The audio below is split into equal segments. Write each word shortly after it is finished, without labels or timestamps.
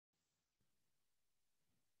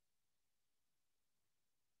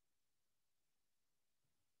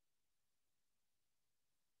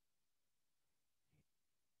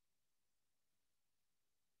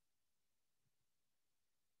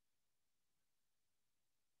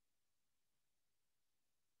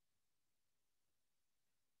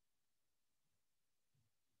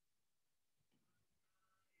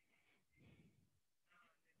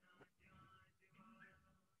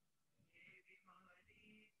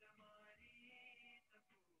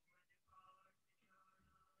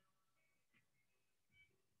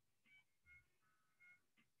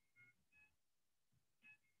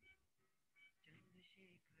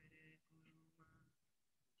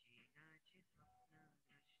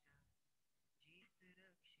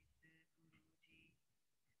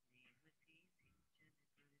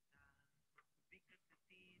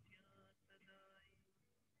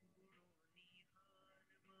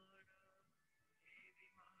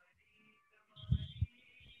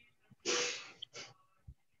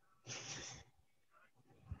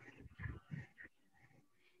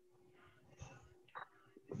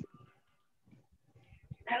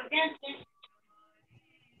हाँ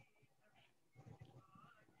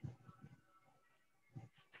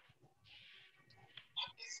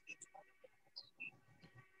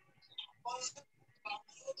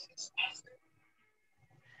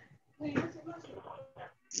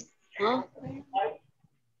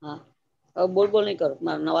हाँ अब बोल बोल नहीं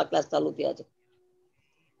करो नवा क्लास चालू किया है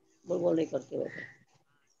बोल बोल नहीं करते वैसे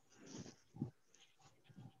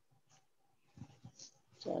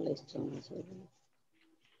 40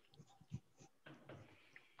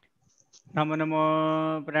 नमो नमो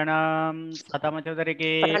प्रणाम सातामा चौधरी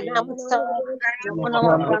की प्रणाम सर नमो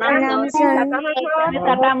नमो प्रणाम सर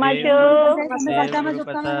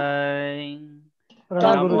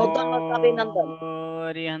अभिनंदन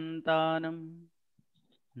हरिहंतानम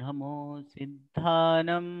नमो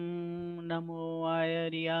सिद्धानम नमो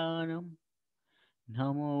आयर्यानम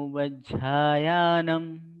नमो वज्रायानम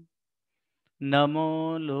नमो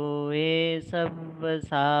लोये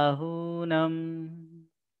सव्वसाहूनम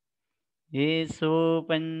येषो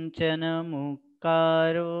पंचनमुक्कारो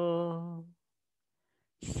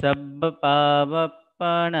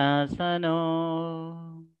सब्बपावप्पणासनो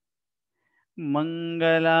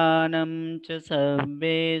मंगलानं च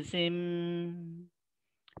सब्बेसिं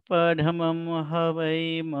पधमं हवै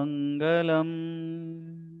मंगलम्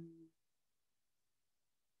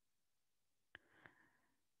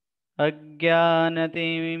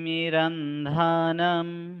अज्ञानतिमिरान्धानां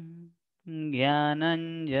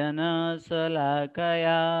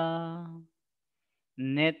ज्ञानाञ्जनशलाकया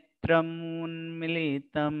नेत्रम्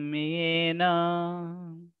उन्मीलितं येन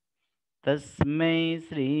तस्मै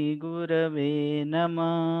श्रीगुरवे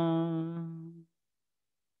नमः।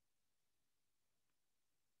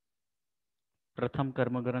 प्रथम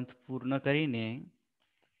कर्मग्रंथ पूर्ण करीने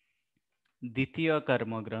द्वितीय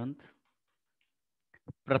कर्मग्रंथ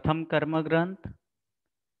प्रथम कर्मग्रंथ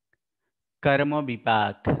कर्म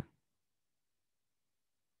विपाक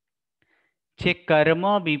जे कर्म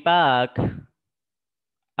विपाक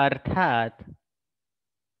अर्थात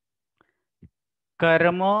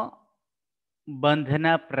कर्म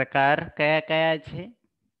बंधना प्रकार कया कया छे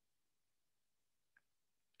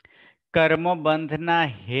कर्म बंधना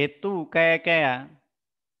हेतु कया कया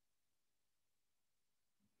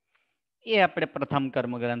ये अपने प्रथम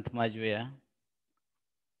कर्मग्रंथ में जोया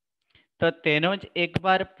तो तेनो ज एक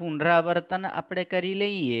बार पुनरावर्तन આપણે કરી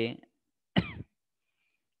લઈએ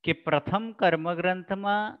કે પ્રથમ કર્મગ્રંથ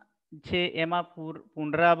માં જે એમાં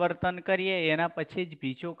પુનરાવર્તન કરીએ એના પછી જ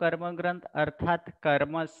બીજો કર્મગ્રંથ અર્થાત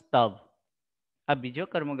કર્મસ્તવ આ બીજો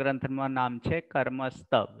કર્મગ્રંથમાં નામ છે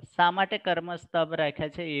કર્મસ્તવ શા માટે કર્મસ્તવ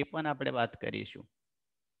રાખ્યા છે એ પણ આપણે વાત કરીશું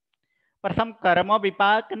પ્રથમ કર્મ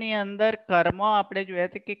વિપાકની અંદર કર્મ આપણે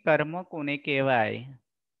જોયા છે કે કર્મ કોને કહેવાય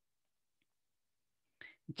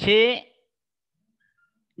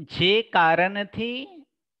જે કારણથી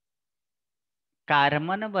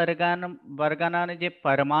કાર્બન વર્ગના જે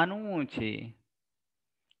પરમાણુઓ છે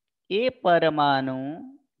એ પરમાણુ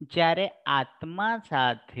જ્યારે આત્મા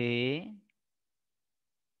સાથે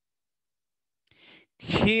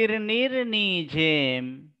ખીરનીરની જેમ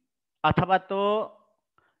અથવા તો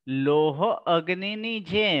લોહ અગ્નિની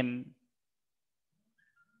જેમ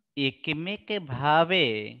એકમેક ભાવે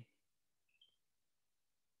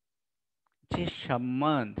જે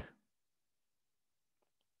સંબંધ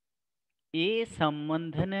એ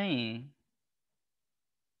સંબંધને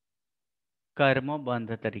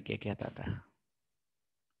કર્મબંધ તરીકે કહેતા હતા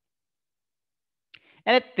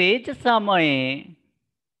અને તે જ સમયે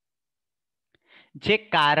જે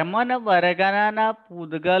કાર્બન વર્ગના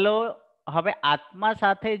પૂદગલો હવે આત્મા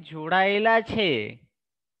સાથે જોડાયેલા છે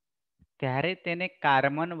ત્યારે તેને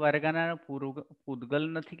કાર્બન વર્ગના પૂદગલ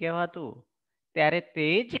નથી કહેવાતું ત્યારે તે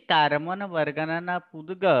જ કાર્બન વર્ગના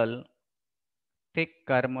પૂદગલ તે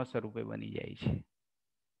કર્મ સ્વરૂપે બની જાય છે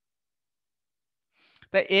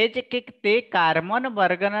તો એ જ કે તે કાર્બન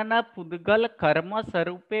વર્ગના પૂદગલ કર્મ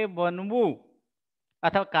સ્વરૂપે બનવું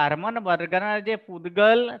अथवा कार्बन वर्गना जे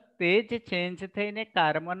पूदगल ते ज चेन्ज थईने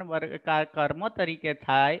कार्बन वर्ग कर्म तरीके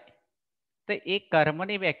थाय तो ए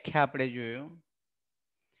कर्मनी व्याख्या आपणे जोयो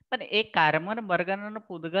पण ए कार्बन वर्गना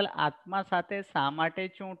पूदगल आत्मा साथे शा माटे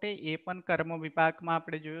चोंटे ए पण कर्म विपाकमां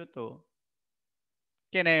आपणे जोयो तो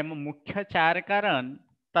के ने मुख्य 4 कारण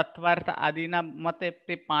तत्वार्थ आदिना मते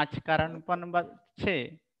ते 5 कारण पण छे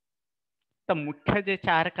तो मुख्य जे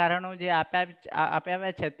 4 कारणों जे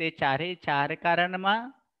आप्या छे ते 4 कारण में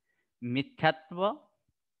मिथ्यात्व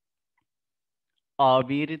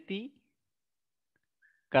अविरति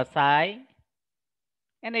कसाय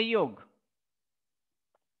एने योग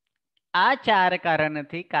आ 4 कारण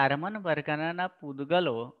थी कार्बन वर्गना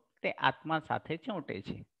पूदगलो ते आत्मा साथे चोंटे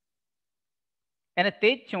छे અને તે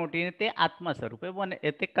જ ચોંટીને તે આત્મ સ્વરૂપે બને,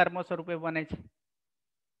 તે કર્મ સ્વરૂપે બને છે.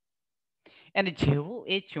 અને જેવું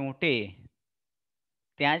એ ચોંટે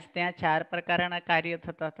ત્યાં જ ત્યાં 4 પ્રકારના કાર્ય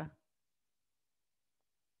થતા હતા.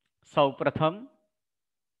 સૌપ્રથમ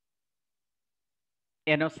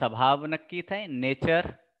એનો સ્વભાવ નક્કી થાય, નેચર,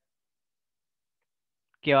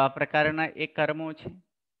 કેવા પ્રકારના એ કર્મો છે,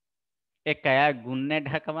 એ કયા ગુણને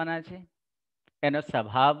ઢાંકવાના છે, એનો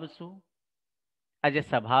સ્વભાવ શું. આ જે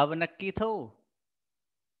સ્વભાવ નક્કી થવું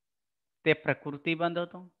તે પ્રકૃતિબંધ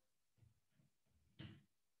હતો.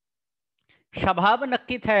 સ્વભાવ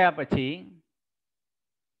નક્કી થયા પછી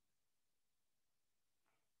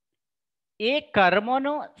એ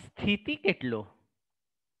કર્મનો સ્થિતિ કેટલો,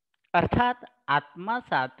 અર્થાત આત્મા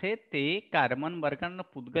સાથે તે કાર્બન વર્ગના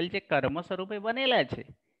પૂતગલ જે કર્મ સ્વરૂપે બનેલા છે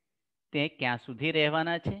તે ક્યાં સુધી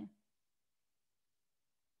રહેવાના છે.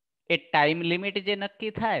 એ ટાઈમ લિમિટ જે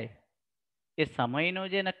નક્કી થાય, એ સમયનો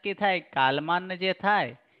જે નક્કી થાય, કાલમાન જે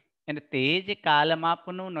થાય, અને તે જ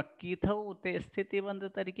કાલમાપનું નક્કી થવું તે સ્થિતિબંધ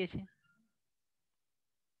તરીકે છે.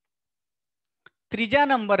 ત્રીજા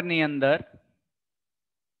નંબરની અંદર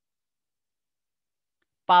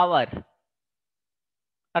પાવર,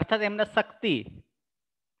 અર્થાત એમના શક્તિ,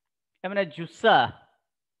 એમના જુસ્સા,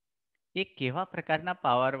 એ કેવા પ્રકારના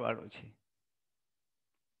પાવર વાળો છે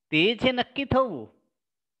તે જે નક્કી થવું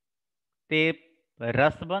તે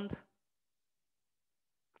રસબંધ.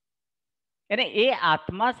 અને એ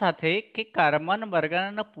આત્મા સાથે કે કર્મન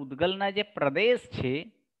વર્ગના પૂતગલના જે પ્રદેશ છે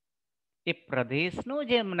એ પ્રદેશનું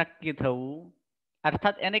જે નક્કી થવું,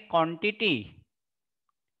 અર્થાત એને ક્વોન્ટિટી,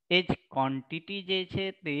 એ જ ક્વોન્ટિટી જે છે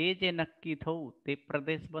તે જે નક્કી થવું તે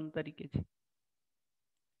પ્રદેશ બંધ તરીકે છે.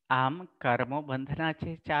 આમ કર્મો બંધના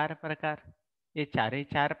છે 4 પ્રકાર. એ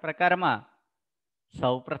 4 પ્રકારમાં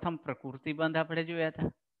સૌ પ્રથમ પ્રકૃતિ બંધ આપણે જોયા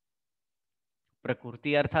હતા.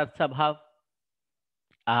 પ્રકૃતિ અર્થાત સ્વભાવ.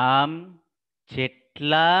 આમ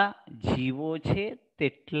જેટલા જીવો છે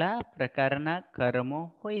તેટલા પ્રકારના કર્મો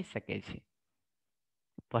હોઈ શકે છે,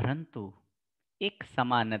 પરંતુ એક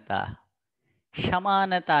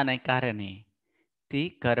સમાનતાને કારણે તે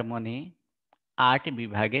કર્મોને 8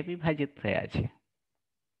 વિભાગે વિભાજિત થયા છે.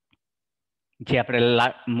 જે આપણે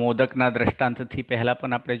મોદકના દ્રષ્ટાંતથી પહેલા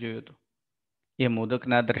પણ આપણે જોયું હતું. એ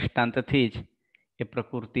મોદકના દ્રષ્ટાંતથી જ એ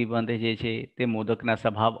પ્રકૃતિ બંધ જે છે તે મોદકના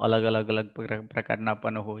સ્વભાવ અલગ અલગ પ્રકારના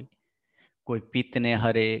પણ હોય. કોઈ પિત્તને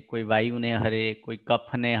હરે, કોઈ વાયુને હરે, કોઈ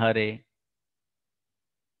કફને હરે.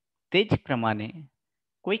 તે જ પ્રમાણે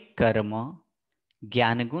કોઈ કર્મ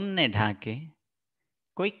જ્ઞાન ગુણને ઢાંકે,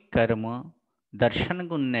 કોઈ કર્મ દર્શન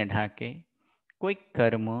ગુણને ઢાંકે, કોઈ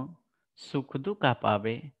કર્મ સુખ દુઃખ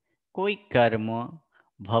અપાવે, કોઈ કર્મ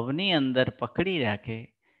ભવની અંદર પકડી રાખે,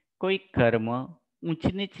 કોઈ કર્મ ઊંચ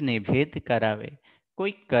નીચને ભેદ કરાવે,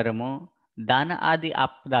 કોઈ કર્મ દાન આદિ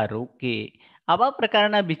આપતા રોકે. આવા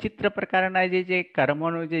પ્રકારના વિચિત્ર પ્રકારના જે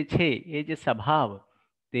કર્મોનો જે છે એ જે સ્વભાવ,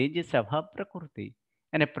 તે જ સ્વભાવ પ્રકૃતિ.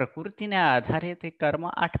 અને પ્રકૃતિના આધારે તે કર્મ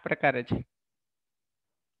 8 પ્રકારે છે.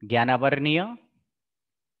 જ્ઞાનાવર્ણીય,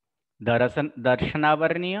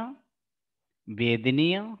 દર્શનાવર્ણીય,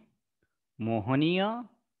 વેદનીય, મોહનીય,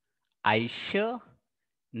 આયુષ્ય,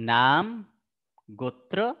 નામ,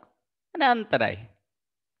 ગોત્ર અને અંતરાય.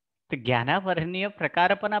 તો જ્ઞાનાવર્ણીય પ્રકાર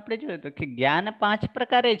પણ આપણે જોયું તો કે જ્ઞાન 5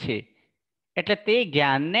 પ્રકારે છે. એટલે તે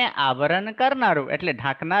જ્ઞાનને આવરણ કરનારું એટલે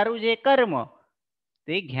ઢાંકનારું જે કર્મ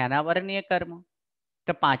તે જ્ઞાનાવર્ણીય કર્મ.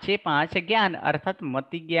 તો 5 જ્ઞાન અર્થાત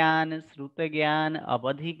મતિ જ્ઞાન, શ્રુત જ્ઞાન,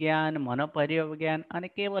 અવધિ જ્ઞાન, મનોપર્યવ જ્ઞાન અને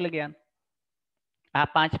કેવલ જ્ઞાન. આ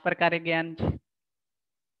 5 પ્રકારે જ્ઞાન છે.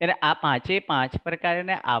 એટલે આ 5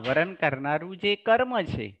 પ્રકારને આવરણ કરનારું જે કર્મ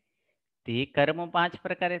છે તે કર્મ 5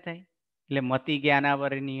 પ્રકારે થાય. એટલે મતિ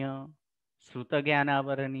જ્ઞાનાવરણીય, શ્રુત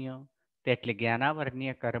જ્ઞાનાવરણીય, એટલે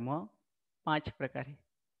જ્ઞાનાવરણીય કર્મ 5 પ્રકારે.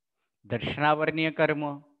 દર્શનાવરણીય કર્મ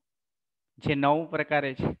જે 9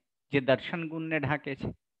 પ્રકારે છે, જે દર્શન ગુણને ઢાંકે છે.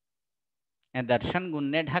 એ દર્શન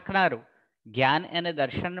ગુણને ઢાંકનારું જ્ઞાન અને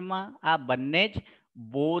દર્શનમાં આ બંને જ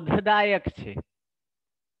બોધદાયક છે,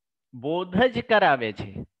 બોધ જ કરાવે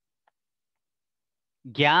છે.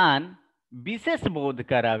 જ્ઞાન વિશેષ બોધ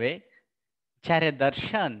કરાવે, જ્યારે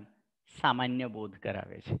દર્શન સામાન્ય બોધ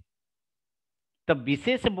કરાવે છે. તો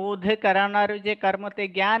વિશેષ બોધ કરાવનારું જે કર્મ તે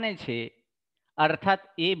જ્ઞાન છે, અર્થાત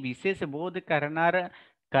એ વિશેષ બોધ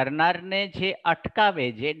કરનારને જે અટકાવે,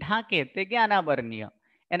 જે ઢાંકે તે જ્ઞાનાવરણીય.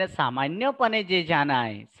 એને સામાન્યપણે જે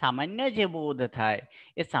જાણાય, સામાન્ય જે બોધ થાય,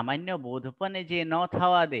 એ સામાન્ય બોધ પણ જે ન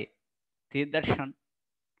થવા દે તે દર્શન.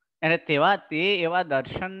 અને તે એવા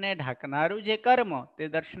દર્શનને ઢાંકનારું જે કર્મ તે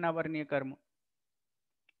દર્શનાવરણીય કર્મ.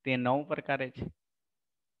 તે 9 પ્રકારે છે.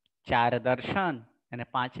 4 દર્શન અને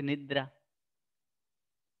 5 નિદ્રા.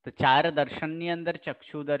 તો ચાર દર્શનની અંદર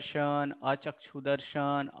ચક્ષુ દર્શન, અચક્ષુ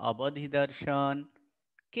દર્શન, અબધિ દર્શન,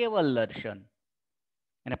 કેવલ દર્શન.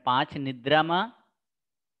 અને પાંચ નિદ્રામાં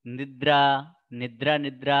નિદ્રા, નિદ્રા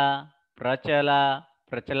નિદ્રા, પ્રચલા,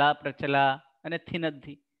 પ્રચલા પ્રચલા અને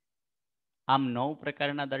થિનદ્ધિ. આમ 9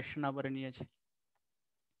 પ્રકારના દર્શન વર્ણ્ય છે.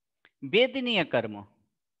 વેદનીય કર્મ.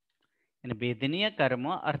 અને વેદનીય કર્મ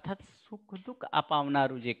અર્થાત સુખ દુઃખ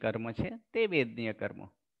અપાવનારું જે કર્મ છે તે વેદનીય કર્મ.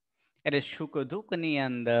 એટલે સુખ દુઃખની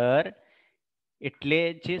અંદર એટલે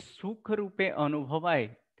જે સુખ રૂપે અનુભવાય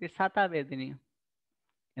તે સાતા વેદનીય,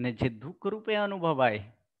 અને જે દુઃખ રૂપે અનુભવાય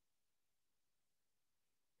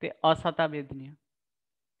તે અસતા વેદનીય.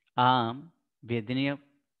 આમ વેદનીય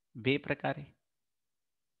બે પ્રકારે.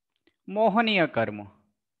 મોહનીય કર્મ.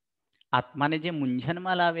 આત્માને જે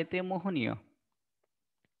મૂંઝનમાં લાવે તે મોહનીય.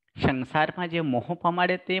 સંસારમાં જે મોહ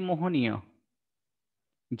પમાડે તે મોહનીય.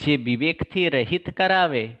 જે વિવેકથી રહિત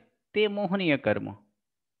કરાવે તે મોહનીય કર્મ.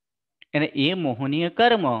 અને એ મોહનીય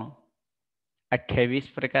કર્મ 28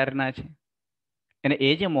 પ્રકારના છે. અને એ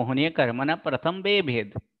જે મોહનીય કર્મના પ્રથમ બે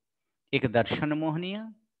ભેદ, એક દર્શન મોહનીય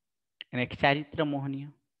અને એક ચારિત્ર મોહનીય.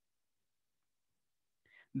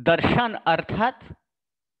 દર્શન અર્થાત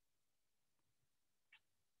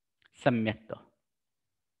સમ્યક્ત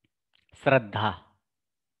શ્રદ્ધા,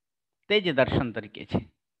 તે જ દર્શન તરીકે છે.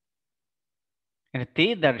 અને તે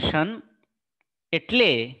દર્શન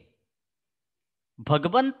એટલે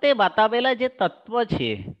ભગવંતે બતાવેલા જે તત્વ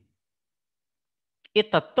છે એ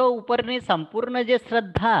તત્વ ઉપરની સંપૂર્ણ જે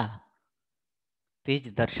શ્રદ્ધા તે જ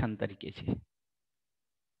દર્શન તરીકે છે.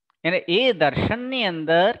 અને એ દર્શનની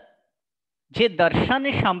અંદર જે દર્શન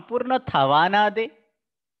સંપૂર્ણ થવા ના દે,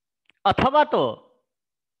 અથવા તો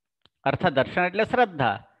અર્થાત દર્શન એટલે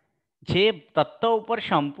શ્રદ્ધા, જે તત્વ ઉપર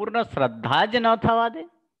સંપૂર્ણ શ્રદ્ધા જ ન થવા દે,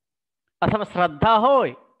 અથવા શ્રદ્ધા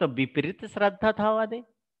હોય તો વિપરીત શ્રદ્ધા થવા દે,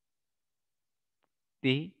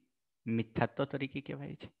 તે મિથ્યાત્વ તરીકે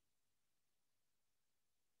કહેવાય છે.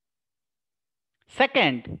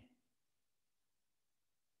 સેકન્ડ,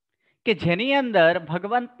 કે જેની અંદર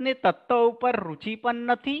ભગવંતની તત્વ ઉપર રુચિ પણ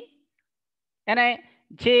નથી, અને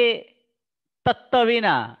જે તત્વ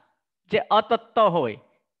વિના જે અતત્વ હોય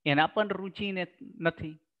એના પણ રુચિ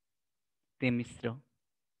નથી, તે મિશ્ર.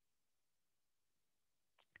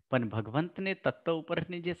 પણ ભગવંતને તત્વ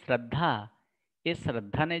ઉપરની જે શ્રદ્ધા, એ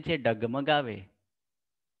શ્રદ્ધાને જે ડગમગાવે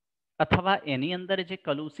અથવા એની અંદર જે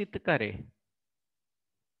કલુષિત કરે,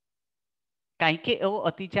 કાંઈ કે એવો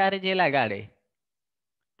અતિચાર જે લગાડે,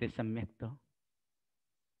 તે સમ્યક્ત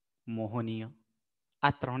મોહનીય.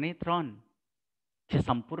 આ ત્રણે ત્રણ જે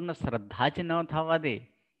સંપૂર્ણ શ્રદ્ધા જ ન થવા દે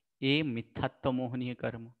એ મિથ્યાત્વ મોહનીય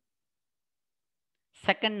કર્મ.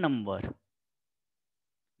 સેકન્ડ નંબર,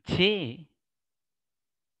 જે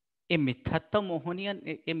એ મિથ્યાત્વ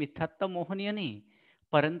મોહનીય નહીં,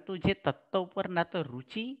 પરંતુ જે તત્વ ઉપર ના તો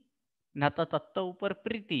રુચિ ના તો તત્વ ઉપર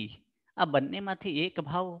પ્રીતિ, આ બંનેમાંથી એક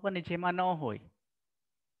ભાવ પણ જેમાં ન હોય,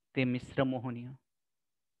 તે મિશ્ર મોહનીય.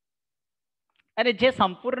 અને જે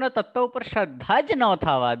સંપૂર્ણ તત્વ ઉપર શ્રદ્ધા જ ન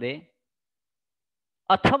થવા દે,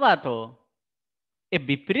 અથવા તો એ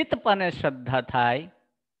વિપરીતપણે શ્રદ્ધા થાય,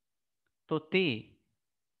 તો તે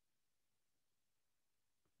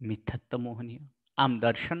મિથ્યાત્વ મોહનીય. આમ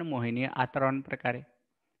દર્શન મોહનીય આ ત્રણ પ્રકારે: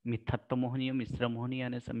 મિથ્યાત્વ મોહનીય, મિશ્ર મોહનીય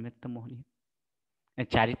અને સમ્યક્ત મોહનીય.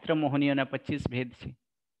 ચારિત્ર મોહનીયના 25 ભેદ છે.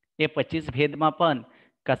 એ 25 ભેદમાં પણ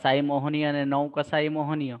કસાઈ મોહનીય અને 9 કસાઈ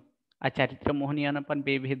મોહનીય, આ ચારિત્ર મોહનીયના પણ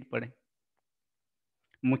 2 ભેદ પડે.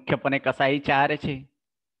 મુખ્યપણે કસાઈ 4 છે.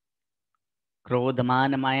 ક્રોધ,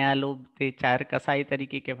 માન, માયા, લોભ, તે 4 કસાઈ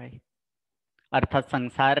તરીકે કહેવાય. અર્થાત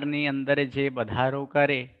સંસારની અંદર જે વધારો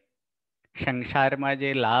કરે, સંસારમાં જે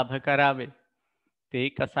લાભ કરાવે, તે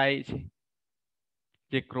કસાય છે,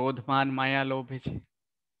 જે ક્રોધ, માન, માયા, લોભ છે.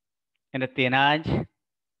 અને તેના જ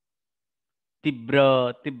તીવ્ર,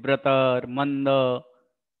 તીવ્રતર, મંદ,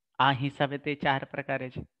 આ હિસાબે તે 4 પ્રકારે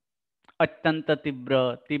છે. અત્યંત તીવ્ર,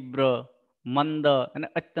 તીવ્ર, મંદ અને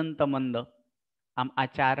અત્યંત મંદ. આમ આ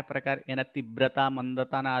 4 પ્રકાર એના તીવ્રતા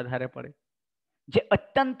મંદતાના આધારે પડે. જે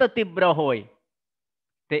અત્યંત તીવ્ર હોય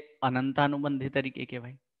તે અનંતાનુબંધી તરીકે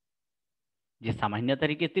કહેવાય. જે સામાન્ય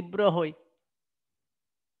તરીકે તીવ્ર હોય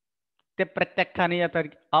તે પ્રત્યાખ્યાનીય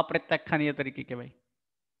તરીકે, અપ્રત્યાખ્યાનીય તરીકે કહેવાય.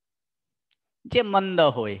 જે મંદ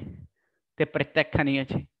હોય તે પ્રત્યાખ્યાનીય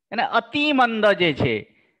છે, અને અતિ મંદ જે છે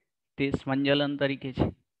તે સ્મંજલન તરીકે છે.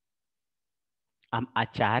 આમ આ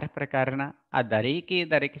 4 પ્રકારના, આ દરેકે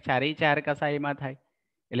દરેક 4 કસાઈમાં થાય.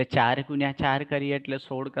 એટલે 4 ગુણ્યા 4 કરીએ એટલે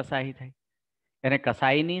 16 કસાઈ થાય. અને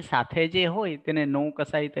કસાઈની સાથે જે હોય તેને 9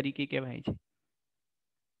 કસાઈ તરીકે કહેવાય છે.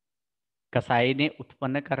 કસાઈને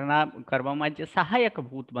ઉત્પન્ન કરવામાં જે સહાયક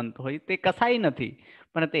ભૂત બનતો હોય તે કસાઈ નથી,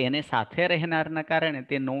 પણ તે એને સાથે રહેનારના કારણે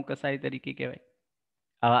તે 9 કસાઈ તરીકે કહેવાય.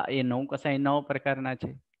 આવા એ 9 કસાય 9 પ્રકારના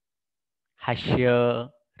છે. હાસ્ય,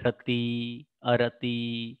 રતિ, અરતિ,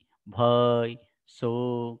 ભય,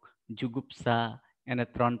 શોક, જુગુપ્સા, એને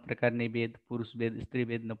 3 પ્રકારની ભેદ: પુરુષ ભેદ, સ્ત્રી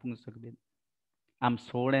ભેદ, નપુંસક ભેદ. આમ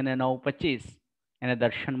 16 અને 9 25, એને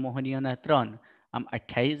દર્શન મોહનીયના 3, આમ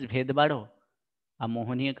 28 ભેદ બાળો આ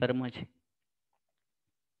મોહનીય કર્મ છે.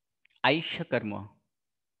 આયુષ્ય કર્મ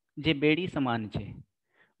જે બેડી સમાન છે,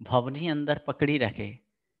 ભવની અંદર પકડી રાખે,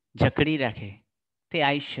 જકડી રાખે, તે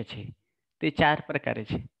આયુષ્ય છે. તે 4 પ્રકારે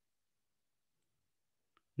છે: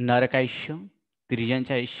 નરક આયુષ્ય, ત્રિજંચ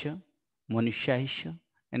આયુષ્ય, મનુષ્ય આયુષ્ય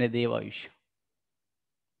અને દેવ આયુષ્ય.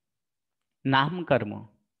 નામકર્મ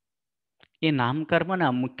એ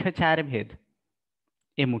નામકર્મના મુખ્ય 4 ભેદ.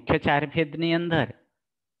 એ મુખ્ય 4 ભેદની અંદર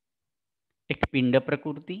એક પિંડ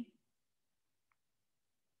પ્રકૃતિ,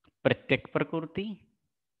 પ્રત્યક પ્રકૃતિ,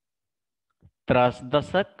 ત્રસ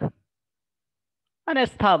દશક અને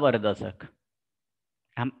સ્થાવર દશક.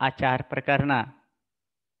 આમ આ 4 પ્રકારના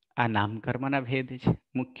આ નામકર્મના ભેદ છે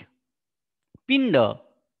મુખ્ય. પિંડ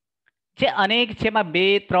જે અનેક છે, એમાં 2,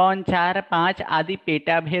 3, 4, 5 આદિ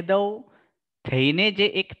પેટા ભેદો થઈને જે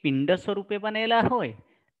એક પિંડ સ્વરૂપે બનેલા હોય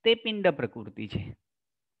તે પિંડ પ્રકૃતિ છે.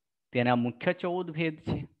 તેના મુખ્ય 14 ભેદ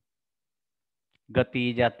છે: ગતિ,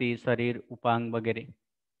 જાતિ, શરીર, ઉપાંગ વગેરે.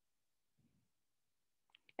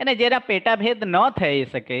 અને જેના પેટા ભેદ ન થઈ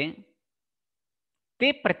શકે તે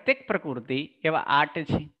પ્રત્યેક પ્રકૃતિ એવા 8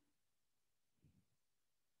 છે.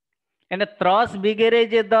 એને ત્રસ વગેરે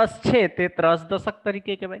જે 10 છે તે ત્રસ દશક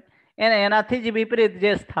તરીકે કહેવાય. એને એનાથી જ વિપરીત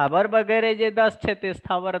જે સ્થાવર વગેરે જે 10 છે તે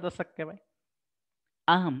સ્થાવર દશક કહેવાય.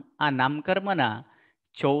 આમ આ નામકર્મના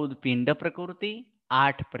 14 પિંડ પ્રકૃતિ,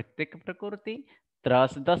 8 પ્રત્યેક પ્રકૃતિ,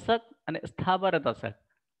 ત્રસ દશક અને સ્થાવર દશક,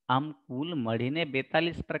 આમ કુલ મળીને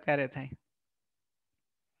 42 પ્રકારે થાય.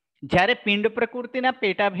 જ્યારે પિંડ પ્રકૃતિના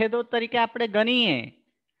પેટાભેદો તરીકે આપણે ગણીએ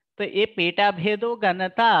તો એ પેટાભેદો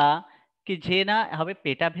ગણતા કે જેના હવે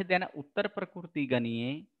પેટાભેદ એના ઉત્તર પ્રકૃતિ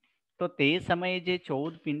ગણીએ તો તે સમયે જે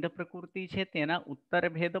 14 પિંડ પ્રકૃતિ છે તેના ઉત્તર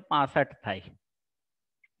ભેદ 65 થાય.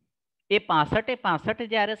 એ 65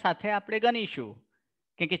 જ્યારે સાથે આપણે ગણીશું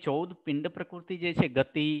કે 14 પિંડ પ્રકૃતિ જે છે,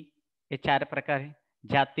 ગતિ એ 4 પ્રકારે,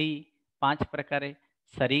 જાતિ 5 પ્રકારે,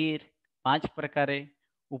 શરીર 5 પ્રકારે,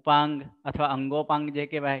 ઉપાંગ અથવા અંગોપાંગ જે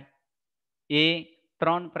કહેવાય એ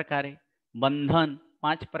 3 પ્રકારે, બંધન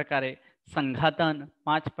 5 પ્રકારે, સંઘાતન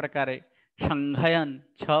 5 પ્રકારે, સંઘયન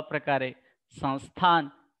 6 પ્રકારે,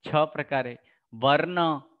 સંસ્થાન 6 પ્રકારે, વર્ણ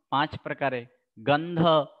 5 પ્રકારે, ગંધ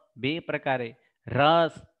 2 પ્રકારે,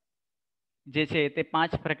 રસ જે છે તે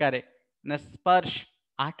 5 પ્રકારે અને સ્પર્શ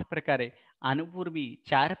 8 પ્રકારે, અનુપૂર્વી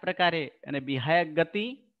 4 પ્રકારે અને વિહાયક ગતિ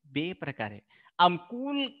 2 પ્રકારે. આમ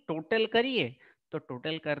કુલ ટોટલ કરીએ તો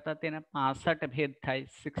ટોટલ કરતા તેના 65 ભેદ થાય,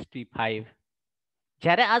 65.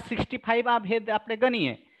 જ્યારે આ 65 આ ભેદ આપણે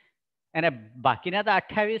ગણીએ અને બાકીના તો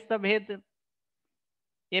 28 ભેદ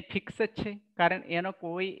એ ફિક્સ જ છે, કારણ એનો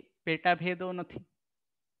કોઈ પેટા ભેદો નથી.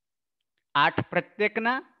 8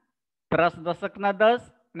 પ્રત્યેકના, ત્રસ દશકના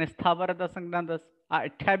 10 અને સ્થાવર દશકના 10, આ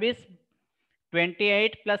 28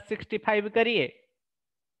 28 પ્લસ 65 કરીએ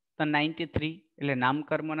તો 93, એટલે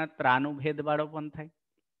નામકર્મના 93 ભેદ વાળો પણ થાય.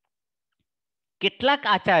 કેટલાક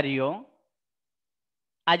આચાર્યો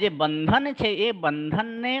આ જે બંધન છે એ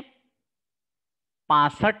બંધનને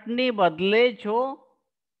 65 ની બદલે જો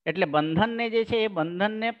એટલે બંધનને જે છે એ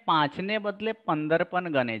બંધનને 5 ને બદલે 15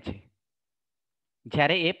 પણ ગણે છે.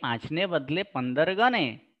 જ્યારે એ 5 ને બદલે 15 ગણે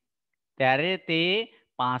ત્યારે તે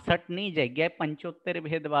 65 ની જગ્યાએ 75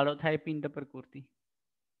 ભેદ વાળો થાય પિંડ પ્રકૃતિ.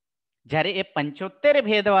 જ્યારે એ 75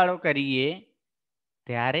 ભેદ વાળો કરીએ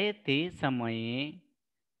ત્યારે તે સમયે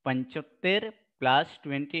 75 પ્લસ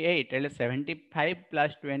 28 એટલે 75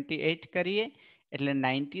 પ્લસ 28 કરીએ એટલે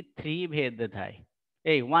 93 ભેદ થાય.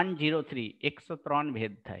 103 103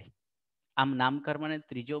 ભેદ થાય. આમ નામકર્મને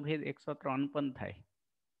ત્રીજો ભેદ 103 પણ થાય.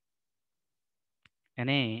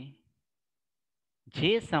 અને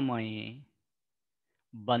જે સમયે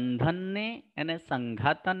બંધનને અને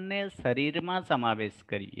સંઘાતનને શરીરમાં સમાવેશ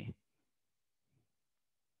કરીએ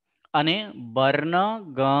અને વર્ણ,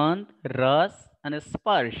 ગંધ, રસ અને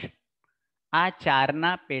સ્પર્શ આ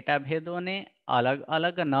 4ના પેટાભેદોને અલગ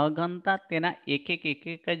અલગ ન ગણતા તેના એક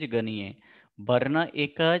એક જ ગણીએ. વર્ણ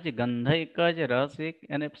 1 જ, ગંધ 1 જ, રસ 1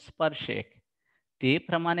 અને સ્પર્શ 1, તે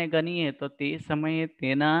પ્રમાણે ગણીએ તો તે સમયે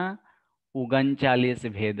તેના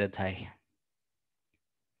 39 ભેદ થાય.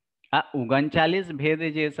 આ 39 ભેદ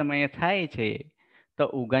જે સમયે થાય છે તો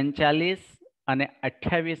 39 અને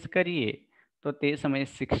 28 કરીએ તો તે સમયે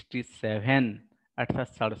 67 અર્થાત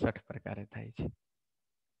 67 પ્રકારે થાય છે.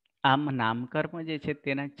 આમ નામકર્મ જે છે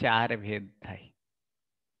તેના 4 ભેદ થાય.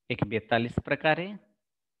 એક 42 પ્રકારે,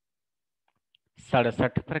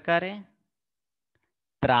 67 પ્રકારે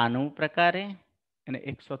 93 પ્રકારે અને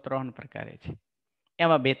 103 પ્રકારે છે.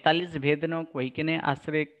 એમાં 42 ભેદનો કોઈકને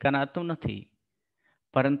આશરે ગણાતું નથી,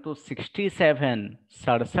 પરંતુ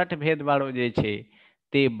 67 ભેદ વાળો જે છે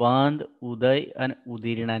તે બંધ, ઉદય અને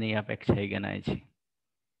ઉદીરણાની અપેક્ષાએ ગણાય છે.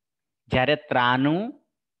 જ્યારે 93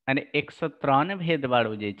 અને 103 ભેદ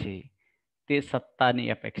વાળો જે છે તે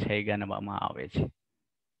સત્તાની અપેક્ષાએ ગણવામાં આવે છે.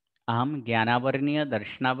 આમ જ્ઞાનાવર્ણીય,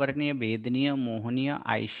 દર્શનાવર્ણીય, વેદનીય, મોહનીય,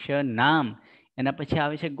 આયુષ્ય, નામ, એના પછી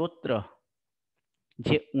આવે છે ગોત્ર.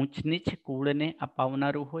 જે ઊંચ નીચ કુળને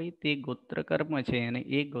અપાવનારું હોય તે ગોત્ર કર્મ છે, અને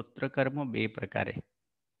એ ગોત્ર કર્મ બે પ્રકારે,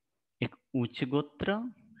 એક ઉચ્ચ ગોત્ર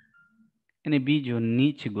અને બીજું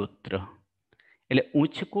નીચ ગોત્ર. એટલે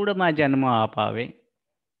ઉચ્ચ કુળમાં જન્મ અપાવે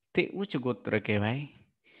તે ઉચ્ચ ગોત્ર કહેવાય,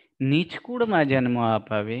 નીચ કુળમાં જન્મ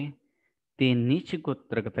અપાવે તે નીચ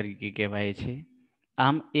ગોત્ર તરીકે કહેવાય છે.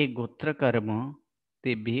 આમ એ ગોત્ર કર્મ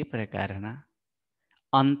તે બે પ્રકારના.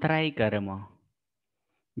 અંતરાય કર્મ,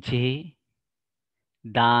 જે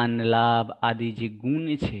દાન, લાભ આદિ જે ગુણ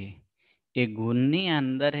છે એ ગુણની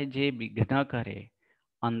અંદર જે વિઘ્ન કરે,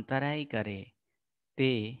 અંતરાય કરે,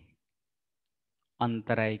 તે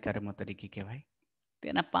અંતરાય કર્મ તરીકે કહેવાય.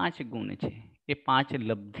 તેના 5 ગુણ છે. એ 5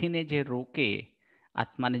 લબ્ધિને જે રોકે,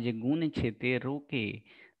 આત્માને જે ગુણ છે તે રોકે.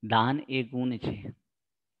 દાન એ ગુણ છે,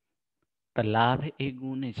 તો લાભ એ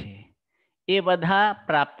ગુણ છે. એ બધા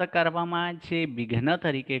પ્રાપ્ત કરવામાં જે વિઘ્ન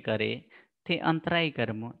તરીકે કરે તે અંતરાય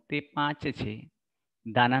કર્મ, તે 5 છે.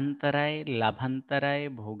 દાનાંતરાય, લાભાંતરાય,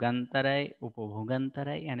 ભોગાંતરાય,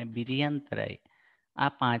 ઉપભોગાંતરાય અને વીર્યાંતરાય. આ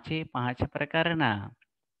 5 પ્રકારના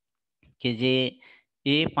કે જે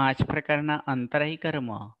એ 5 પ્રકારના અંતરાય કર્મ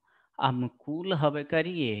આમ કુલ હવે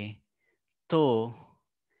કરીએ તો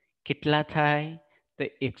કેટલા થાય? તો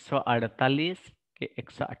 148 કે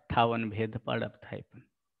 158 ભેદ પડપ થાય.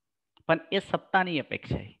 પણ એ સત્તાની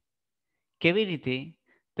અપેક્ષા. કેવી રીતે?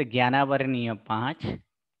 તો જ્ઞાનાવર્ણીય 5,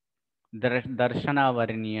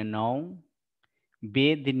 દર્શનાવર્ણીય 9,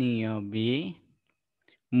 વેદનીય 2,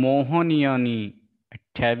 મોહનીયની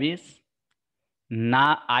 28,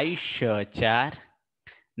 ના આયુષ્ય 4,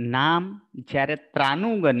 નામ જ્યારે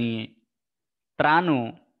 93 ગણીએ, 93,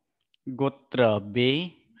 ગોત્ર 2,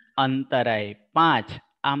 અંતરાય 5,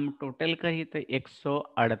 આમ ટોટલ કરીએ તો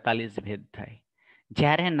 148 ભેદ થાય.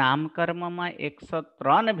 જ્યારે નામકર્મમાં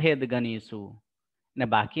 103 ભેદ ગણીશું ને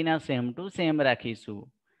બાકીના સેમ ટુ સેમ રાખીશું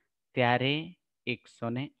ત્યારે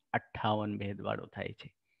 158 ભેદ વાળો થાય છે.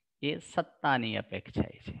 એ સત્તાની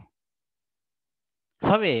અપેક્ષા છે.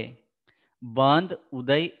 હવે બંધ,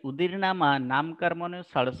 ઉદય, ઉદીરણામાં નામકર્મોને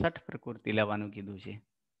 67 પ્રકૃતિ લેવાનું કીધું છે.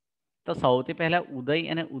 તો સૌથી પહેલા ઉદય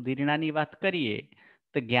અને ઉદીરણાની વાત કરીએ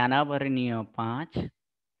તો જ્ઞાનાવર્ણીય 5,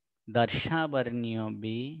 દર્શનાવર્ણીય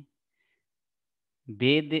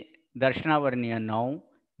 2, દર્શનાવર્ણીય 9,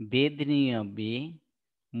 વેદનીય 2,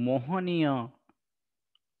 મોહનીય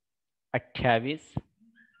 28,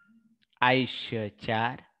 આયુષ્ય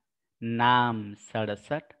 4, નામ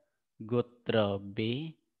 67, ગોત્ર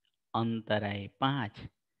 2, અંતરાય 5,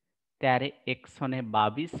 ત્યારે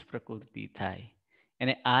 122 પ્રકૃતિ થાય.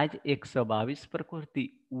 અને આ જ 122 પ્રકૃતિ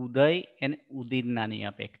ઉદય અને ઉદીરણાની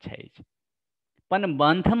અપેક્ષાએ છે. પણ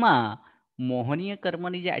બંધમાં મોહનીય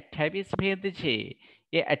કર્મની જે 28 ભેદ છે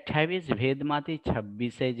એ 28 ભેદમાંથી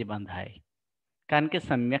 26 જ બંધાય. કારણ કે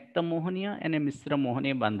સમ્યક્ત મોહનીય અને મિશ્ર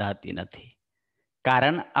મોહનીય બંધાતી નથી.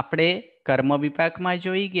 કારણ આપણે કર્મ વિપાકમાં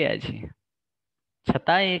જોઈ ગયા છીએ.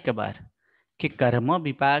 છતાં એક વાર કે કર્મ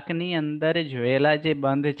વિપાકની અંદર જોયેલા જે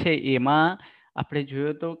બંધ છે એમાં આપણે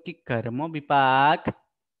જોયું તો કે કર્મ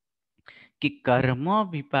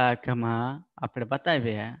વિપાકમાં આપણે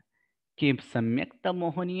બતાવ્યા કે સમ્યક્ત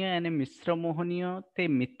મોહનીય અને મિશ્ર મોહનીય તે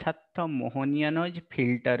મિથ્યાત્વ મોહનીયનો જ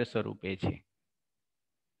ફિલ્ટર સ્વરૂપે છે.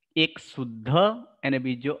 એક શુદ્ધ અને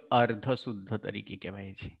બીજો અર્ધ શુદ્ધ તરીકે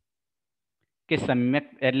કહેવાય છે. કે સમ્યક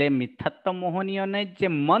એટલે મિથ્યાત્વ મોહનીયને જે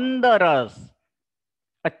મંદ રસ,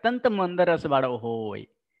 અત્યંત મંદ રસ વાળો હોય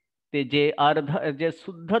તે જે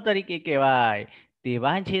શુદ્ધ તરીકે કહેવાય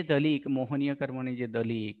તેવા જે દલિક મોહનીય કર્મની જે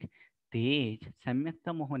દલિક તે જ સમ્યક્ત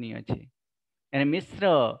મોહનીય છે. અને મિશ્ર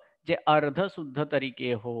જે અર્ધ શુદ્ધ તરીકે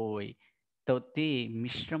હોય તો તે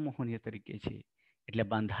મિશ્ર મોહનીય તરીકે છે. એટલે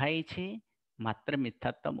બંધાય છે માત્ર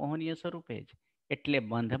મિથ્યાત્વ મોહનીય સ્વરૂપે જ. એટલે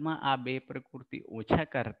બંધમાં આ બે પ્રકૃતિ ઓછા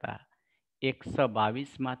કરતા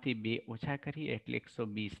 122 માંથી 2 ઓછા કરીએ એટલે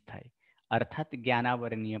 120 થાય. અર્થાત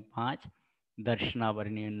જ્ઞાનાવર્ણીય 5,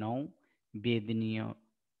 દર્શનાવર્ણીય 9, વેદનીય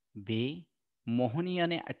 2, મોહનીય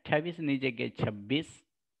અને 28 ની જગ્યાએ 26,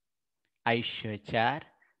 આયુષ્ય 4,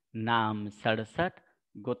 નામ 67,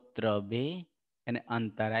 ગોત્ર 2 અને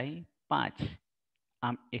અંતરાય 5.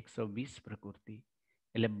 આમ 120 પ્રકૃતિ.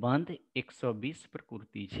 એટલે બંધ 120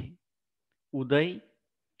 પ્રકૃતિ છે. ઉદય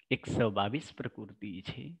 122 પ્રકૃતિ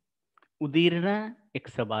છે, ઉદીરના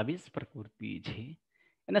 122 પ્રકૃતિ છે,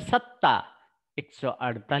 અને સત્તા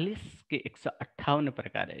 148 કે 158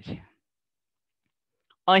 પ્રકારે છે.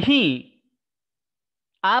 અહીં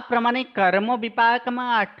આ પ્રમાણે કર્મ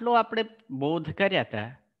વિપાકમાં આટલો આપણે બોધ કર્યા હતા.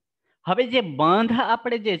 હવે જે બંધ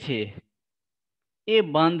આપણે જે છે એ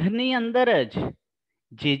બંધની અંદર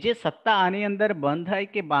જ જે સત્તા આની અંદર બંધ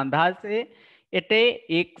થાય કે બાંધાશે, એટલે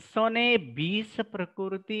 120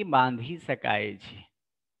 પ્રકૃતિ બાંધી શકાય છે.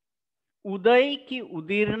 ઉદય કે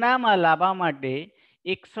ઉદીરનામાં લાવવા માટે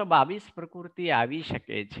 122 પ્રકૃતિ આવી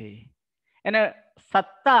શકે છે. અને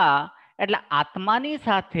સત્તા એટલે આત્માની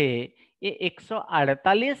સાથે એ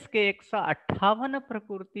 148 કે 158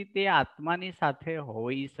 પ્રકૃતિ તે આત્માની સાથે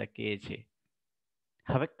હોઈ શકે છે.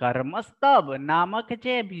 હવે કર્મસ્તંભ નામક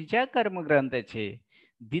જે બીજા કર્મગ્રંથ છે,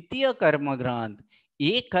 દ્વિતીય કર્મગ્રંથ,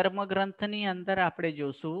 એ કર્મગ્રંથની અંદર આપણે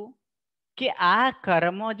જોશું કે આ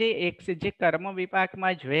કર્મ જે કર્મ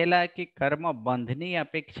વિપાકમાં જોયેલા કે કર્મ બંધની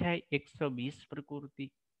અપેક્ષા 120 પ્રકૃતિ,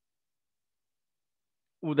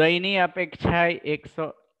 ઉદયની અપેક્ષા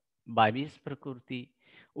 122 પ્રકૃતિ,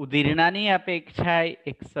 ઉદીરણાની અપેક્ષા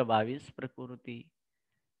 122 પ્રકૃતિ,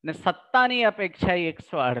 ને સત્તાની અપેક્ષા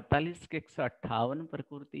 148 કે 158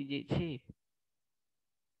 પ્રકૃતિ જે છે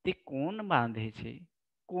તે કોણ બાંધે છે?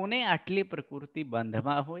 કોને આટલી પ્રકૃતિ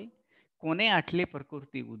બંધમાં હોય, કોને આટલી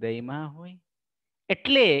પ્રકૃતિ ઉદયમાં હોય?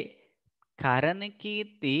 એટલે કારણ કે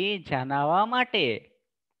તે જાણવા માટે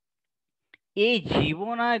એ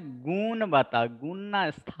જીવોના ગુણ ગુણના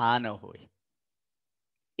સ્થાન હોય.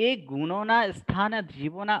 એ ગુણોના સ્થાન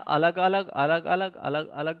જીવોના અલગ અલગ અલગ અલગ અલગ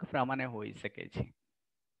અલગ પ્રમાણે હોઈ શકે છે.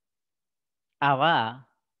 આવા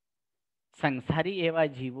સંસારી એવા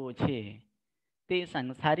જીવો છે, તે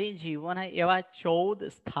સંસારી જીવોના એવા 14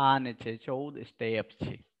 સ્થાન છે, 14 સ્ટેપ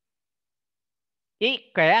છે. એ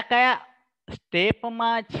કયા કયા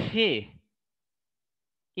સ્ટેપમાં છે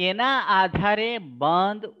એના આધારે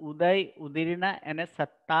બંધ, ઉદય, ઉદીરના અને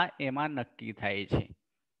સત્તા એમાં નક્કી થાય છે.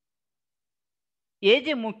 એ જ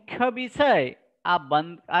મુખ્ય વિષય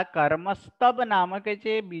આ કર્મસ્તંભ નામક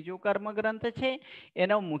જે બીજો કર્મગ્રંથ છે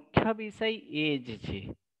એનો મુખ્ય વિષય એ જ છે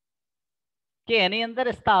કે એની અંદર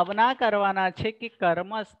સ્થાપના કરવાના છે કે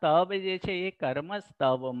કર્મસ્તંભ જે છે એ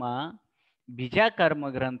કર્મસ્તંભમાં બીજા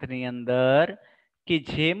કર્મગ્રંથની અંદર કે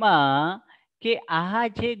જેમાં કે આ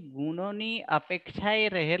જે ગુણોની અપેક્ષાએ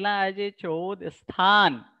રહેલા આ જે 14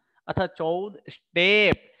 સ્થાન અથવા 14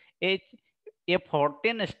 સ્ટેપ, એ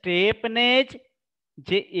 14 સ્ટેપને જ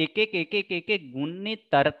જે એક ગુણની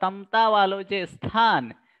તરતમતા વાળો જે સ્થાન,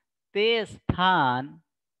 તે સ્થાન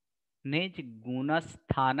ને જ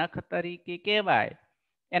ગુણસ્થાનક તરીકે કહેવાય.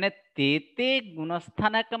 અને તે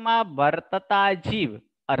ગુણસ્થાનકમાં વર્તતા જીવ,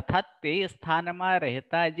 અર્થાત તે સ્થાનમાં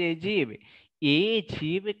રહેતા જે જીવ, એ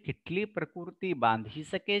જીવ કેટલી પ્રકૃતિ બાંધી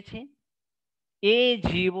શકે છે? એ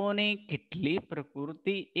જીવોની કેટલી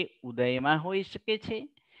પ્રકૃતિ એ ઉદયમાં હોઈ શકે છે?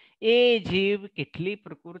 એ જીવ કેટલી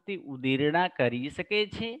પ્રકૃતિ ઉદીરણા કરી શકે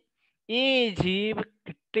છે? એ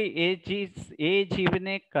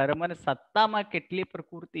જીવને કર્મ સત્તામાં કેટલી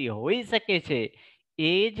પ્રકૃતિ હોઈ શકે છે?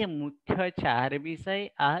 એ જ મુખ્ય 4 વિષય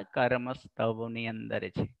આ કર્મસ્તંભની અંદર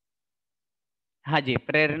છે. હાજી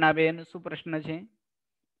પ્રેરણાબેન, શું પ્રશ્ન છે?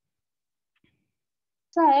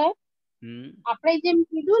 સાહેબ, આપણે જેમ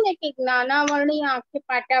કીધું ને કે જ્ઞાનાવરણી આંખે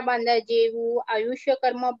પાટા બાંધા જેવું, આયુષ્ય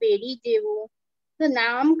કર્મ બેડી જેવું, તો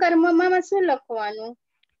નામ કર્મમાં શું લખવાનું?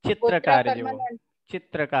 ચિત્રકાર જેવો.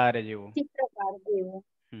 ચિત્રકાર જેવો. ચિત્રકાર જેવું.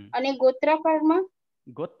 અને ગોત્ર કર્મ?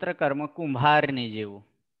 ગોત્ર કર્મ કુંભારની જેવું.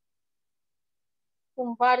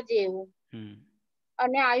 કુંભાર જેવું.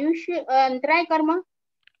 અને આયુષ્ય અંતરાય કર્મ?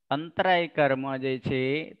 અંતરાય કર્મ જે છે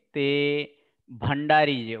તે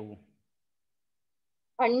ભંડારી જેવું.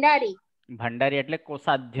 ભંડારી? ભંડારી એટલે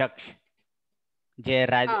કોષાધ્યક્ષ.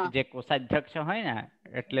 જે કોષાધ્યક્ષ હોય ને,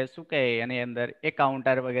 એટલે શું કહે એની અંદર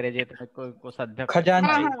એકાઉન્ટર વગેરે જે તમે કોષાધ્યક્ષ,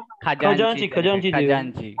 ખજાનચી,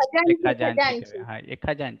 ખજાનચી, હા એ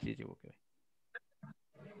ખજાનચી જેવું કહેવાય.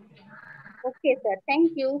 Okay sir,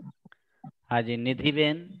 thank you. હાજી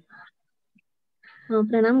નિધિબેન.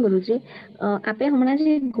 પ્રણામ ગુરુજી. આપે હમણાં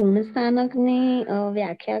જે ગુણસ્થાનકની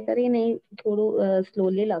વ્યાખ્યા કરીને થોડું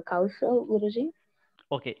સ્લોલી લખાવશો ગુરુજી?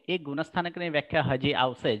 ઓકે, એ ગુણસ્થાનકની વ્યાખ્યા હજી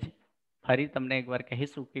આવશે જ. ફરી તમને એકવાર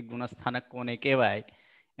કહીશું કે ગુણસ્થાનક કોને કહેવાય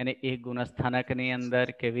અને એ ગુણસ્થાનકની અંદર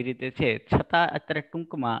કેવી રીતે છે. છતાં અત્યારે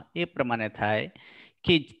ટૂંકમાં એ પ્રમાણે થાય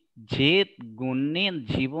કે જે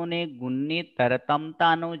જીવોને ગુણની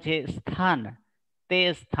તરતમતાનું જે સ્થાન, તે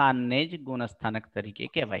સ્થાનને જ ગુણસ્થાનક તરીકે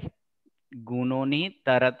કહેવાય. ગુણોની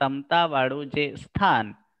તરતમતા વાળું જે સ્થાન,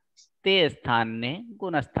 તે સ્થાનને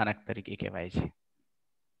ગુણસ્થાનક તરીકે કહેવાય છે.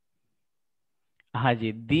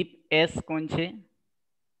 હાજી દીપ એસ કોણ છે?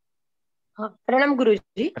 પ્રણામ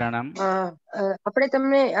ગુરુજી. પ્રણામ. આપણે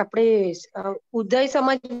તમને ઉદય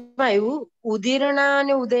સમજમાં આવ્યું, ઉદીર્ણા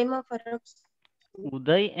અને ઉદયમાં ફરક?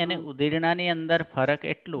 ઉદય અને ઉદીર્ણાની અંદર ફરક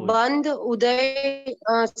એટલું બંધ ઉદય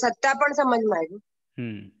સત્તા પણ સમજમાં આવ્યું.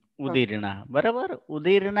 ઉદીર્ણા બરાબર.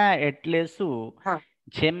 ઉદીર્ણા એટલે શું?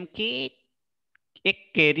 જેમ કે એક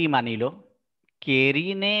કેરી માની લો,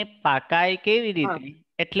 કેરીને પાકાય કેવી રીતે?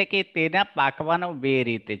 એટલે કે તેના પાકવાનો બે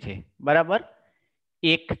રીતે છે, બરાબર.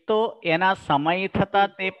 એક તો એના સમય થતા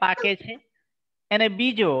તે પાકે છે, અને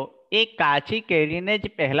બીજો એ કાચી કેરીને જ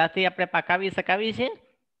પહેલાથી આપણે પકાવી શકાવી છે.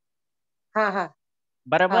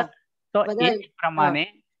 બરાબર. તો એ જ પ્રમાણે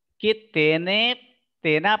કે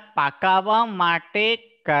તેના પાકાવા માટે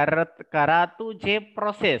કરાતું જે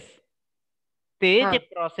પ્રોસેસ, તે જ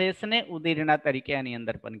પ્રોસેસને ઉદીર્ણા તરીકે આની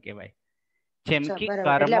અંદર પણ કહેવાય. જેમ કે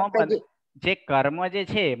કર્મ જે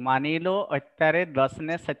છે, માની લો અત્યારે 10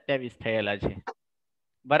 ને 27 થયેલા છે,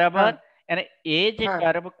 બરાબર. અને એ જ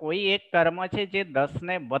કર્મ, કોઈ એક કર્મ છે જે 10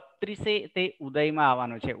 ને 32 તે ઉદયમાં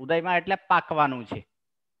આવવાનું છે. ઉદયમાં એટલે પાકવાનું છે,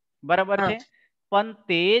 બરાબર છે. પણ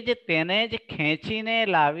તેને જ ખેંચીને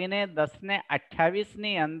લાવીને 10 ને 28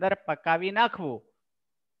 ની અંદર પકાવી નાખવું,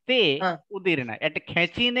 તે ઉદીર્ણા. એટલે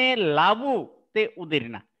ખેંચીને લાવવું તે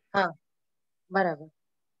ઉદીર્ણા. બરાબર,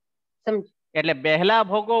 સમજ. એટલે પહેલા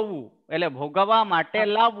ભોગવવું, એટલે ભોગવવા માટે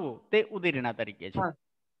લાવવું, તે ઉદીર્ણા તરીકે છે.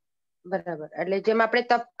 બરાબર. એટલે જેમ આપણે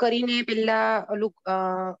તપ કરીને પેલા ઓલું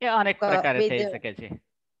એ અનેક પ્રકારે થઈ શકે છે.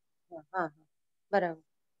 બરાબર,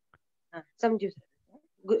 સમજ્યું.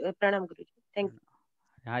 પ્રણામ ગુરુજી. Thank you.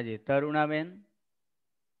 હાજી. તરુણાબેન.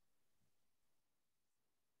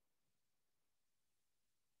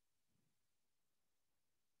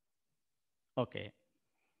 ઓકે.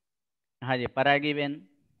 હાજી. પરાગીબેન.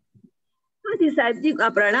 હાજી સાહેબજી,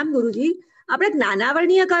 પ્રણામ ગુરુજી. આપણે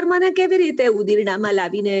જ્ઞાનાવર્ણીય કર્મને કેવી રીતે ઉદીર્ણામાં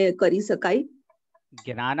લાવીને કરી શકાય?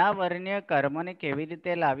 જ્ઞાનાવર્ણીય કર્મને કેવી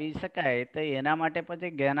રીતે લાવી શકાય? તો એના માટે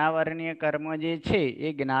પછી જ્ઞાનાવર્ણીય કર્મ જે છે, એ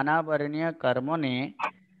જ્ઞાનાવર્ણીય કર્મોને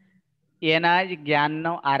એના જ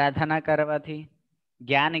જ્ઞાનનો આરાધના કરવાથી,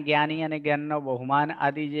 જ્ઞાન જ્ઞાની અને જ્ઞાનનો બહુમાન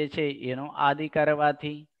આદિ જે છે એનો આદિ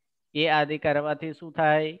કરવાથી, એ આદિ કરવાથી શું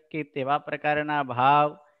થાય કે તેવા પ્રકારના ભાવ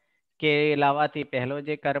કે લાવવાથી પહેલો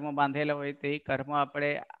જે કર્મ બાંધેલો હોય તે કર્મ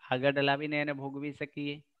આપણે આગળ લાવીને એને ભોગવી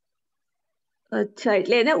શકીએ. અચ્છા,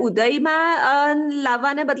 એટલે એને ઉદયમાં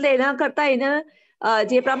લાવવાને બદલે એના કરતા એને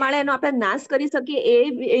જે પ્રમાણે એનો આપણે નાશ કરી શકીએ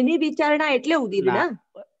એની વિચારણા એટલે ઉદીર્ણા.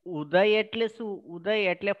 ઉદય એટલે શું? ઉદય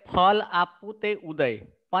એટલે ફળ આપવું, તે ઉદય.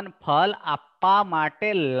 પણ ફળ આપવા માટે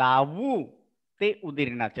લાવવું તે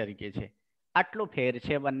ઉદીર્ણા તરીકે છે. આટલો ફેર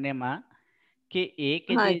છે બંનેમાં. કે એક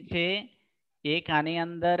જે છે, એક આની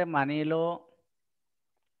અંદર માની લો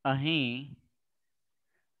અહીં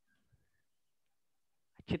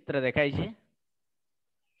ચિત્ર દેખાય છે.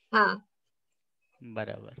 હા,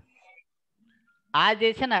 બરાબર. આ જે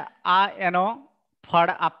છે ને, આ એનો ફળ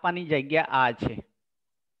આપવાની જગ્યા આ છે.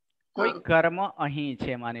 કોઈ કર્મ અહીં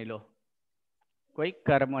છે, માની લો. કોઈ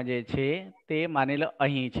કર્મ જે છે તે માની લો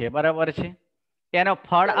અહીં છે, બરાબર છે. એનો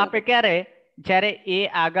ફળ આપે ક્યારે? જ્યારે એ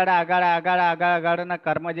આગળના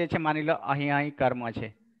કર્મ જે છે, માની લો અહીં કર્મ છે.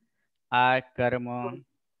 આ કર્મ,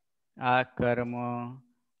 આ કર્મ,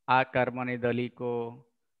 આ કર્મની દલિકો,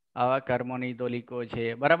 આવા કર્મોની દલિકો છે,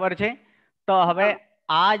 બરાબર છે. તો હવે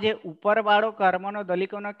આ જે ઉપર વાળો કર્મનો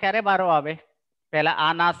દલિકોનો ક્યારે બારો આવે? પહેલા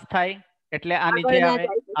આ નાશ થાય, એટલે આ નીચે આવે,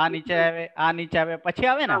 આ નીચે આવે, આ નીચે આવે, પછી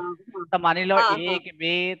આવે ને. તો માની લો 1,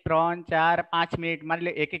 2, 3, 4, 5 મિનિટ, માની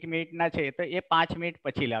લો 1 મિનિટના છે, તો એ 5 મિનિટ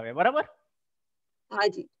પછી લાવે, બરાબર.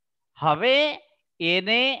 હવે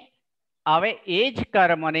એ જ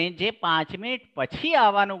કર્મને જે 5 મિનિટ પછી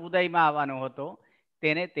આવવાનું, ઉદયમાં આવવાનો હતો,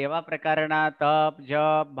 તેને તેવા પ્રકારના તપ,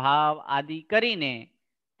 જપ, ભાવ આદિ કરીને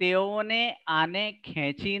તેઓને આને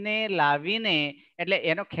ખેંચીને લાવીને, એટલે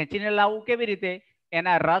એનો ખેંચીને લાવવું કેવી રીતે?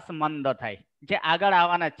 એના રસ મંદ થાય, જે આગળ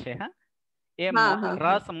આવવાના જ છે. એ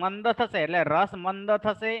રસ મંદ થશે, એટલે રસ મંદ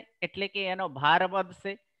થશે એટલે કે એનો ભાર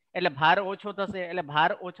વધશે, એટલે ભાર ઓછો થશે, એટલે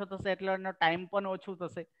ભાર ઓછો થશે એટલે એનો ટાઈમ પણ ઓછું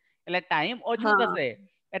થશે, એટલે ટાઈમ ઓછું થશે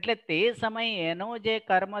એટલે તે સમયે એનો જે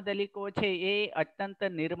કર્મ દલિકો છે એ અત્યંત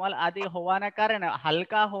નિર્મલ આદિ હોવાના કારણે,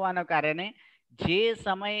 હલકા હોવાના કારણે જે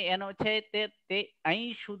સમય એનો છે તે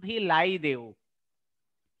અહીં સુધી લાવી દેવું.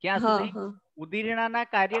 ક્યાં સુધી?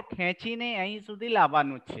 ઉદીર્ણાના કાર્ય ખેંચીને અહીં સુધી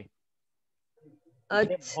લાવવાનું છે.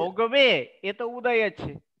 ભોગવે એ તો ઉદય જ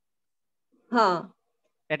છે.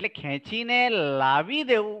 એટલે ખેંચીને લાવી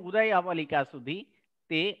દેવું ઉદય અવલિકા સુધી,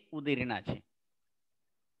 તે ઉદીર્ણા છે.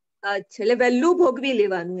 અચ્છા, એટલે વહેલું ભોગવી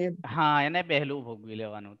લેવાનું એમ. હા, એને પહેલું ભોગવી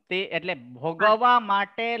લેવાનું. તે એટલે ભોગવવા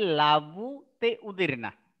માટે લાવવું તે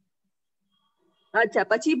ઉદીર્ણા. અચ્છા,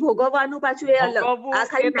 પછી ભોગવવાનું પાછું એ અલગ. ભોગવવું આ એ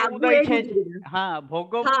ખાલી તો નાખવું ઉદય એ જ છે જ. ઉદય. હા,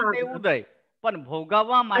 ભોગવવું હા તે હા ઉદય, પણ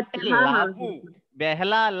ભોગવવા માટે અચ્છા, હા હા લાવવું,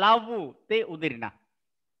 બહેલા લાવવું તે ઉદીરના.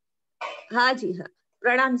 હા જી હા.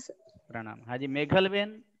 પ્રણામ સર. પ્રણામ. હાજી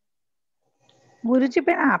મેઘલબેન. ગુરુજી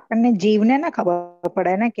પણ આપણને જીવને ના ખબર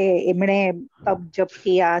પડે ને કે એમણે તપ જપ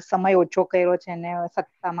થી આ સમય ઓછો કર્યો છે ને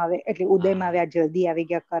સત્તામાં આવે એટલે ઉદયમાં આવ્યા, જલ્દી આવી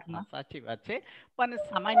ગયા કર્મ. હા, સાચી વાત છે. પણ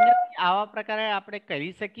સામાન્ય આવા પ્રકારે આપણે કહી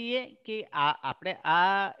શકીએ કે આપણે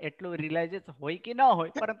આ એટલું રિયલાઇઝ હોય કે ન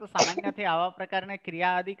હોય, પરંતુ સામાન્યથી આવા પ્રકારની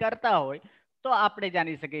ક્રિયા આદિ કરતા હોય તો આપણે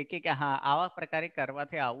જાણી શકીએ કે હા, આવા પ્રકારે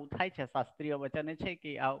કરવાથી આવું થાય છે. શાસ્ત્રીય વચન છે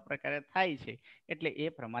કે આવા પ્રકારે થાય છે, એટલે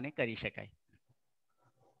એ પ્રમાણે કરી શકાય.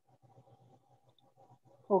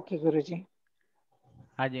 ઓકે ગુરુજી.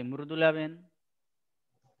 હાજી મૃદુલાબેન.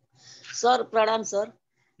 સર પ્રણામ સર.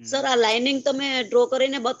 સર આ લાઇનિંગ તમે ડ્રો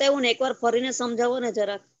કરીને બતાવ્યું ને, એકવાર ફરીને સમજાવો ને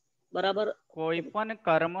જરાક. બરાબર. કોઈ પણ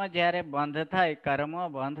કર્મ જ્યારે બંધ થાય, કર્મ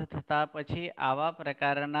બંધ થતા પછી આવા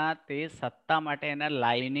પ્રકારના તે સત્તા માટે એના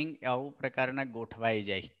લાઇનિંગ આવું પ્રકારના ગોઠવાઈ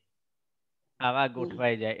જાય. આવા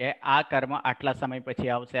ગોઠવાઈ જાય. આ કર્મ આટલા સમય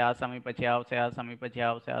પછી આવશે, આ સમય પછી આવશે, આ સમય પછી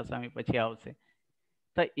આવશે, આ સમય પછી આવશે.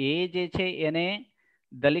 તો એ જે છે એને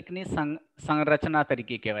દલિકની સંરચના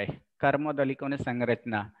તરીકે કહેવાય. કર્મ દલિકોની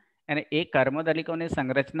સંરચના. અને એ કર્મ દલિકોની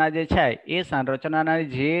સંરચના જે છે, એ સંરચનાના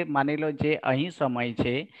જે માની લો જે અહીં સમય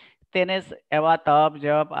છે તેને એવા તપ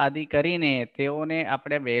જપ આદિ કરીને તેઓને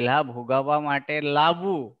આપણે વહેલા ભોગવવા માટે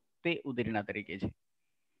લાવવું તે ઉદીરણા તરીકે છે.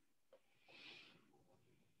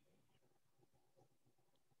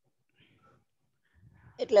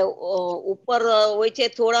 એટલે ઉપર હોય છે,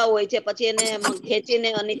 થોડા હોય છે, પછી એને ખેંચીને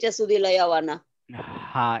નીચે સુધી લઈ આવવાના.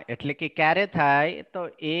 હા, એટલે કે ક્યારે થાય તો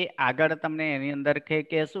એ આગળ તમને એની અંદર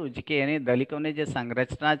કહેશું જ કે એની દલિકોની જે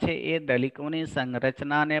સંરચના છે એ દલિકોની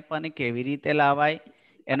સંરચનાને પણ કેવી રીતે લાવાય,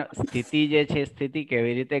 એનો સ્થિતિ જે છે સ્થિતિ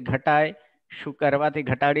કેવી રીતે ઘટાય, શું કરવાથી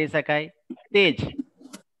ઘટાડી શકાય, તે જ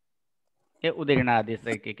એ ઉદીરણા આદેશ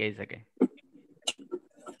તરીકે કહી શકાય.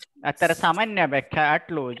 અત્યારે સામાન્ય વ્યાખ્યા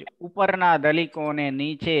આટલું જ. ઉપરના દલિકોને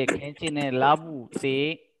નીચે ખેંચીને લાવવું તે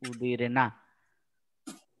ઉદીરણા.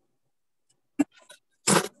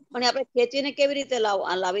 પણ આપણે ખેંચીને કેવી રીતે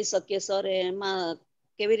લાવી શકીએ સર? એમાં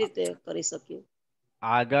કેવી રીતે કરી શકીએ?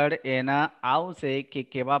 આગળ એના આવશે કે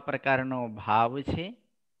કેવા પ્રકારનો ભાવ છે,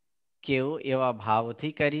 કેવો એવા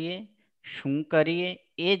ભાવથી કરીએ, શું કરીએ,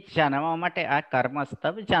 એ જ જાણવા માટે આ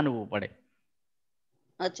કર્મસ્તવ જાણવું પડે.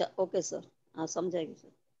 અચ્છા, ઓકે સર. હા, સમજાય ગયું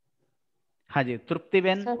સર. હાજી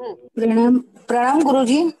તૃપ્તિબેન. પ્રણામ. પ્રણામ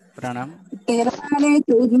ગુરુજી. પ્રણામ. 13મા અને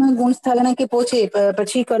 14મા ગુણ સ્થાનકે પહોંચે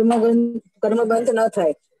પછી કર્મ બંધ ન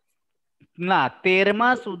થાય. ના,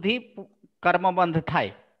 13મા સુધી કર્મ બંધ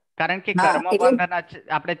થાય. કારણ કે હા કર્મ એટલે બંધના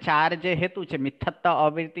આપણે 4 જે હેતુ છે, મિથ્યત્વ,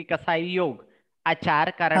 અવિરતિ, કસાય, યોગ, આ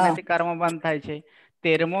 4 હા કારણેથી કર્મ બંધ થાય છે.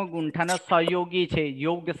 13મો ગુંઠાનો સહયોગી છે,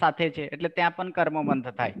 યોગ સાથે છે, એટલે ત્યાં પણ કર્મ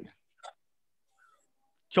બંધ થાય.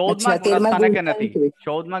 14મા અચ્છા 13મા ગુણ ગુણસ્થાનકે સ્થાન નથી.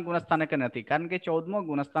 14મા ગુણસ્થાનકે નથી, કારણ કે 14મો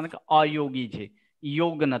ગુણસ્થાનક અયોગી છે,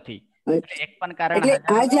 યોગ નથી. એટલે એક પણ કારણ એટલે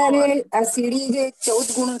હાજર આ ન જયારે હોય. આ સીડી જે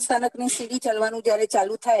 14 ગુણ સ્થાનક ની સીડી ચાલવાનું જયારે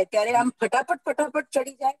ચાલુ થાય ત્યારે આમ ફટાફટ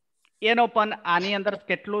ચડી જાય. એનો પણ આની અંદર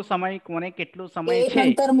કેટલો સમય, કોને કેટલો કે સમય એક છે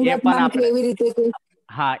અંતર એ પણ મુહૂર્તમાં કે આપણે એવી રીતે કે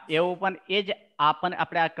હા, એવું પણ એ જ આપણે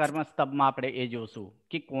આ કર્મસ્તંભમાં આપણે એ જોશું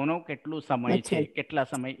કે કોનો કેટલું સમય છે, અચ્છા કેટલા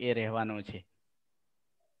સમય એ રહેવાનો છે.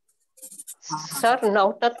 સર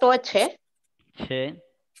 9 તત્વ છે. છે.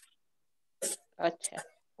 અચ્છા.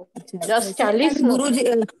 એટલે 10:40 કાલે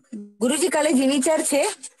નું ગુરુજી કાલે જે વિચાર છે.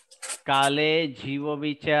 કાલે જીવો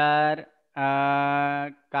વિચાર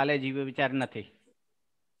કાલે જીવો વિચાર નથી.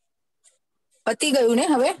 પતી ગયું ને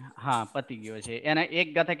હવે? હા, પતી ગયો છે. એના એક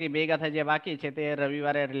ગાથા કે બે ગાથા જે બાકી છે તે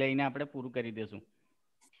રવિવારે લઈને આપણે પૂરું કરી દેશું.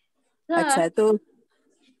 અચ્છા, તો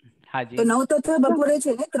હાજી 9 તત્વ બપોરે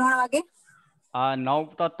છે ને 3 વાગે?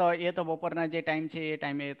 9 તત્વ એ તો બપોરના જે ટાઈમ છે એ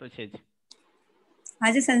ટાઈમે એ તો છે જ.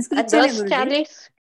 આજે આ સંસ્કૃત છે ને ગુરુજી? 10:40